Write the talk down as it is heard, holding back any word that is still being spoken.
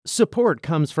Support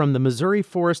comes from the Missouri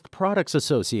Forest Products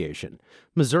Association.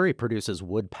 Missouri produces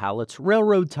wood pallets,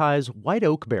 railroad ties, white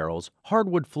oak barrels,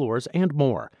 hardwood floors, and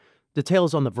more.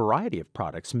 Details on the variety of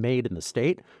products made in the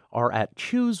state are at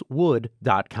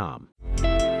choosewood.com.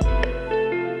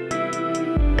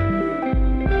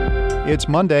 It's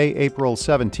Monday, April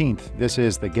 17th. This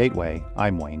is The Gateway.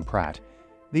 I'm Wayne Pratt.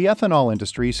 The ethanol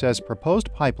industry says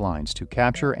proposed pipelines to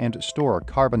capture and store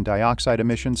carbon dioxide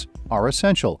emissions are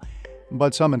essential.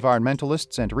 But some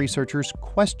environmentalists and researchers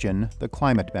question the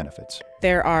climate benefits.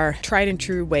 There are tried and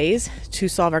true ways to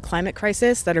solve our climate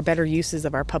crisis that are better uses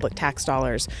of our public tax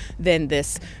dollars than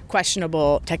this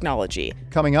questionable technology.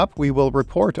 Coming up, we will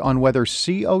report on whether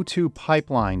CO2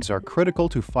 pipelines are critical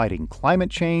to fighting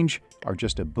climate change or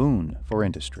just a boon for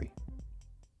industry.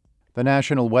 The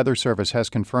National Weather Service has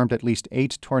confirmed at least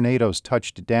 8 tornadoes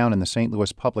touched down in the St.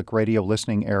 Louis public radio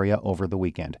listening area over the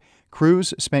weekend.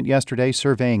 Crews spent yesterday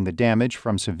surveying the damage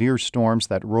from severe storms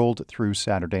that rolled through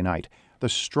Saturday night. The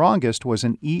strongest was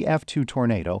an EF2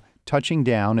 tornado touching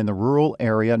down in the rural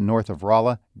area north of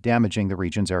Rolla, damaging the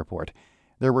region's airport.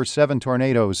 There were 7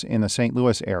 tornadoes in the St.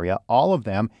 Louis area, all of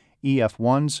them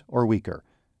EF1s or weaker.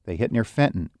 They hit near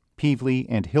Fenton, Pevely,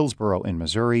 and Hillsborough in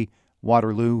Missouri,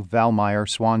 Waterloo, Valmeyer,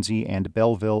 Swansea, and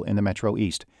Belleville in the Metro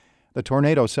East. The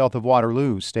tornado south of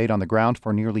Waterloo stayed on the ground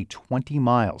for nearly 20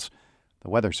 miles. The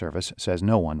Weather Service says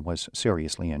no one was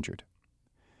seriously injured.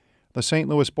 The St.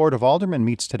 Louis Board of Aldermen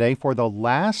meets today for the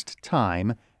last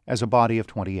time as a body of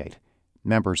 28.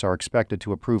 Members are expected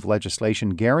to approve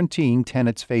legislation guaranteeing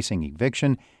tenants facing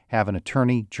eviction have an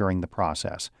attorney during the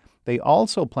process. They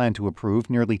also plan to approve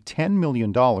nearly $10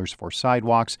 million for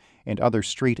sidewalks and other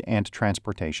street and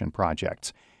transportation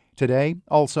projects. Today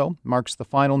also marks the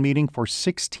final meeting for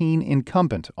 16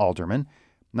 incumbent aldermen.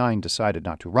 9 decided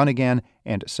not to run again,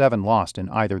 and 7 lost in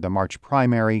either the March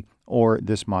primary or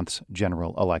this month's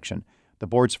general election. The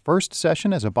board's first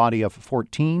session as a body of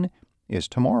 14 is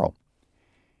tomorrow.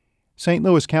 St.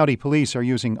 Louis County Police are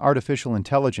using artificial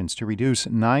intelligence to reduce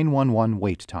 911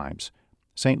 wait times.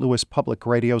 St. Louis Public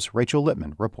Radio's Rachel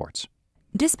Lippman reports.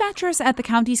 Dispatchers at the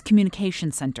county's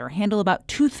communications center handle about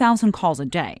 2,000 calls a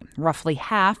day. Roughly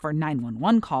half are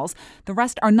 911 calls. The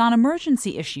rest are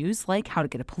non-emergency issues like how to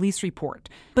get a police report.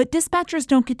 But dispatchers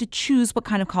don't get to choose what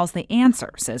kind of calls they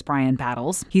answer, says Brian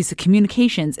Battles. He's the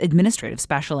communications administrative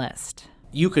specialist.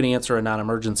 You could answer a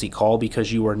non-emergency call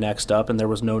because you were next up and there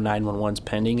was no 911s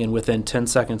pending, and within 10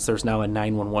 seconds there's now a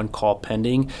 911 call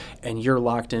pending, and you're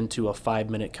locked into a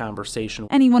 5-minute conversation.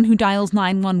 Anyone who dials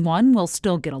 911 will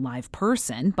still get a live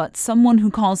person, but someone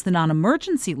who calls the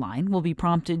non-emergency line will be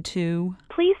prompted to...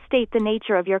 Please state the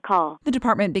nature of your call. The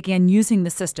department began using the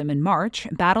system in March.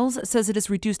 Battles says it has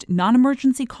reduced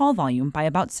non-emergency call volume by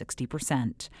about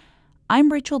 60%.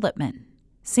 I'm Rachel Lippman,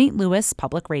 St. Louis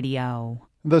Public Radio.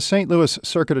 The St. Louis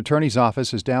Circuit Attorney's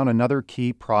Office is down another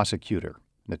key prosecutor.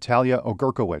 Natalia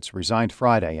Ogurkowicz resigned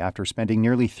Friday after spending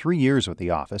nearly 3 years with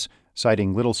the office,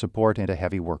 citing little support and a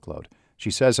heavy workload. She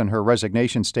says in her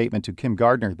resignation statement to Kim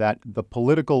Gardner that the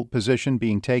political position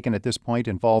being taken at this point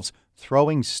involves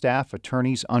throwing staff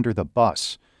attorneys under the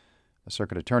bus. The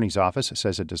Circuit Attorney's Office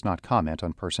says it does not comment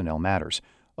on personnel matters.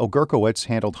 Ogurkowicz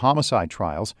handled homicide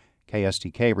trials.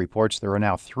 KSTK reports there are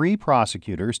now 3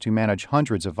 prosecutors to manage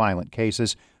hundreds of violent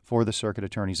cases for the Circuit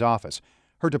Attorney's Office.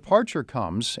 Her departure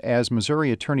comes as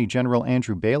Missouri Attorney General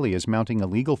Andrew Bailey is mounting a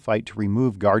legal fight to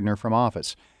remove Gardner from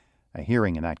office. A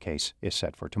hearing in that case is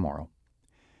set for tomorrow.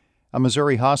 A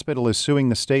Missouri hospital is suing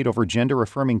the state over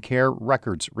gender-affirming care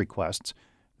records requests.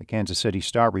 The Kansas City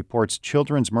Star reports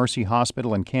Children's Mercy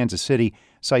Hospital in Kansas City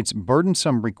cites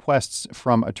burdensome requests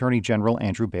from Attorney General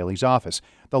Andrew Bailey's office.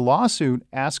 The lawsuit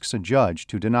asks a judge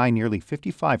to deny nearly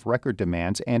 55 record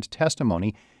demands and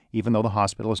testimony, even though the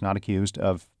hospital is not accused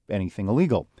of anything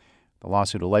illegal. The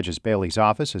lawsuit alleges Bailey's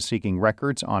office is seeking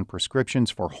records on prescriptions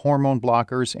for hormone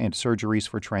blockers and surgeries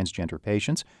for transgender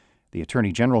patients. The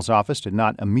Attorney General's office did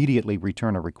not immediately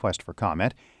return a request for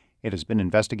comment. It has been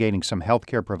investigating some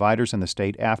healthcare providers in the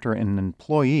state after an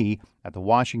employee at the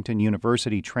Washington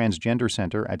University Transgender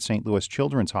Center at St. Louis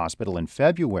Children's Hospital in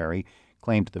February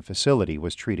claimed the facility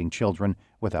was treating children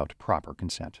without proper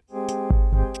consent.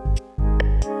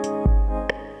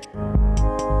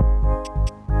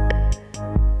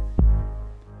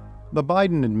 The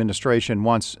Biden administration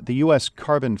wants the U.S.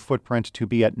 carbon footprint to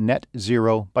be at net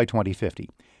zero by 2050.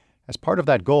 As part of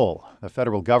that goal, the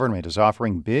federal government is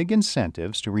offering big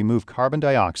incentives to remove carbon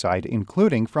dioxide,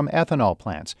 including from ethanol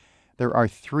plants. There are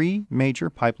 3 major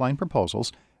pipeline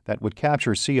proposals that would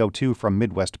capture CO2 from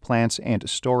Midwest plants and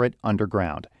store it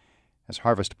underground. As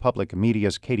Harvest Public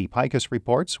Media's Katie Pikus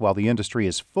reports, while the industry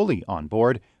is fully on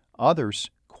board, others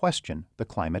question the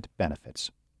climate benefits.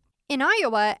 In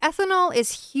Iowa, ethanol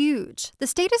is huge. The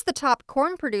state is the top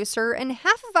corn producer, and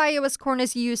half of Iowa's corn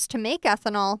is used to make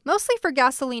ethanol, mostly for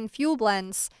gasoline fuel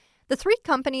blends. The three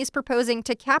companies proposing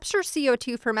to capture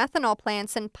CO2 from ethanol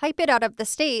plants and pipe it out of the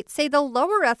state say they'll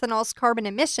lower ethanol's carbon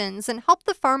emissions and help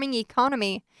the farming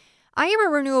economy. Iowa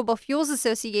Renewable Fuels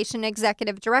Association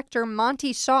Executive Director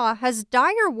Monty Shaw has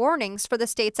dire warnings for the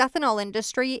state's ethanol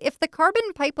industry if the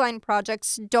carbon pipeline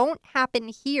projects don't happen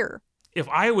here. If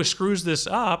Iowa screws this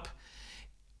up,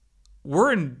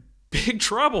 we're in big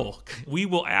trouble. We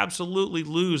will absolutely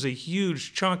lose a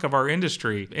huge chunk of our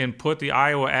industry and put the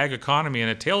Iowa ag economy in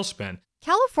a tailspin.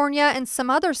 California and some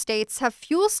other states have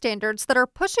fuel standards that are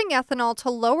pushing ethanol to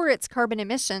lower its carbon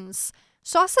emissions.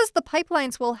 Shaw says the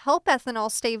pipelines will help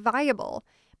ethanol stay viable,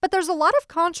 but there's a lot of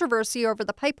controversy over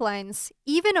the pipelines,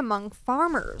 even among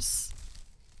farmers.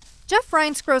 Jeff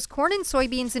Rines grows corn and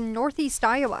soybeans in northeast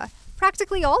Iowa.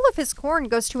 Practically all of his corn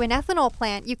goes to an ethanol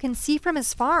plant you can see from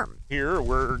his farm. Here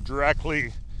we're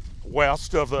directly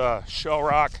west of the Shell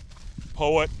Rock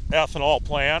Poet ethanol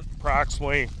plant,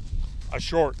 approximately a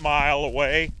short mile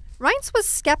away. Rines was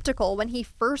skeptical when he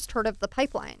first heard of the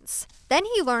pipelines. Then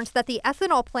he learned that the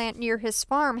ethanol plant near his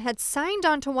farm had signed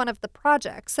onto one of the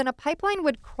projects and a pipeline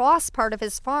would cross part of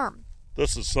his farm.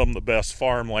 This is some of the best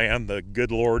farmland the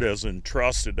good Lord has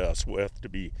entrusted us with to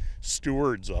be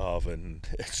stewards of, and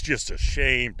it's just a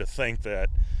shame to think that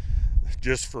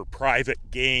just for private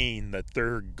gain that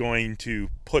they're going to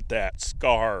put that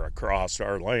scar across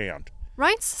our land.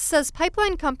 Rines says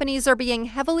pipeline companies are being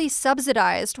heavily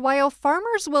subsidized while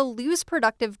farmers will lose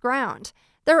productive ground.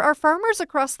 There are farmers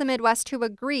across the Midwest who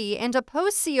agree and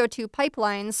oppose CO2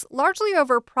 pipelines, largely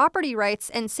over property rights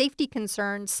and safety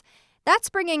concerns. That's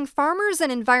bringing farmers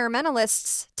and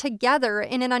environmentalists together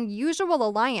in an unusual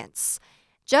alliance.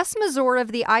 Jess Mazur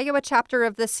of the Iowa chapter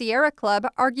of the Sierra Club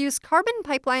argues carbon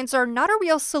pipelines are not a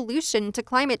real solution to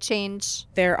climate change.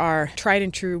 There are tried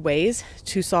and true ways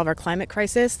to solve our climate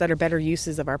crisis that are better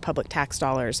uses of our public tax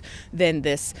dollars than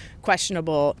this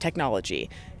questionable technology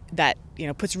that,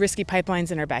 puts risky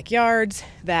pipelines in our backyards,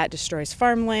 that destroys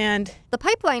farmland. The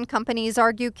pipeline companies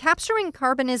argue capturing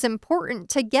carbon is important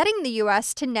to getting the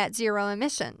U.S. to net zero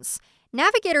emissions.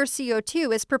 Navigator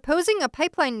CO2 is proposing a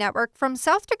pipeline network from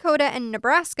South Dakota and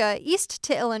Nebraska east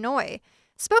to Illinois.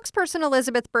 Spokesperson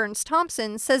Elizabeth Burns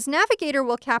Thompson says Navigator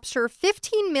will capture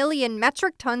 15 million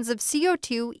metric tons of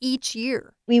CO2 each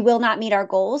year. We will not meet our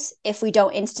goals if we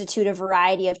don't institute a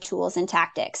variety of tools and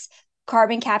tactics,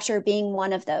 carbon capture being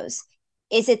one of those.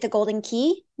 Is it the golden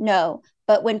key? No.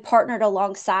 But when partnered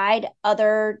alongside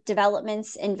other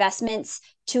developments, investments,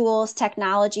 tools,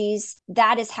 technologies,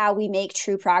 that is how we make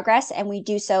true progress, and we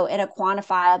do so in a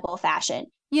quantifiable fashion.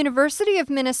 University of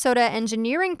Minnesota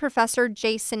engineering professor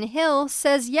Jason Hill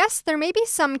says, yes, there may be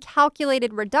some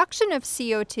calculated reduction of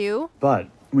CO2. But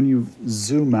when you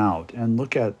zoom out and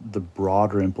look at the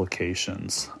broader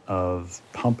implications of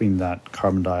pumping that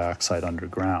carbon dioxide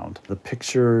underground, the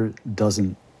picture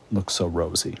doesn't look so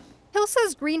rosy. Hill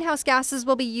says greenhouse gases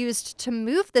will be used to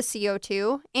move the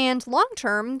CO2, and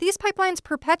long-term, these pipelines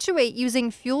perpetuate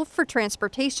using fuel for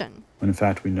transportation. When in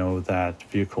fact, we know that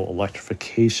vehicle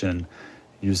electrification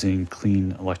using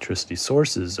clean electricity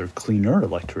sources or cleaner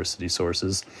electricity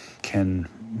sources can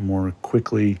more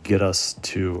quickly get us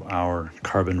to our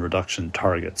carbon reduction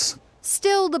targets.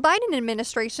 Still, the Biden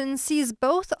administration sees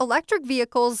both electric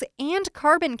vehicles and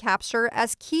carbon capture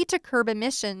as key to curb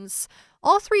emissions.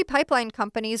 All three pipeline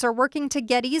companies are working to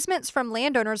get easements from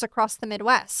landowners across the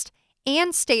Midwest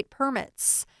and state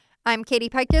permits. I'm Katie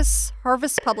Pikus,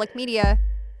 Harvest Public Media.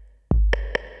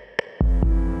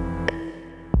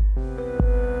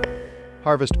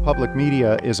 Harvest Public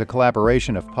Media is a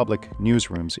collaboration of public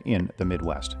newsrooms in the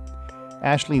Midwest.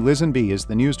 Ashley Lisenby is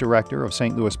the news director of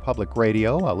St. Louis Public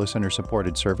Radio, a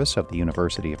listener-supported service of the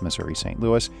University of Missouri-St.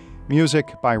 Louis.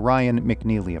 Music by Ryan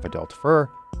McNeely of Adult Fur.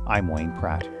 I'm Wayne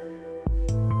Pratt.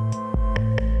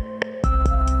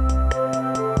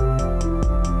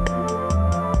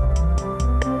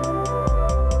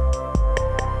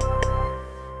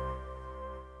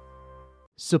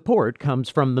 Support comes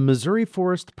from the Missouri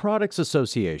Forest Products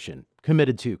Association,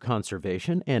 committed to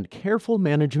conservation and careful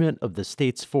management of the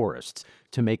state's forests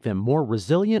to make them more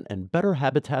resilient and better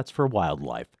habitats for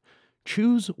wildlife.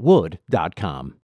 ChooseWood.com.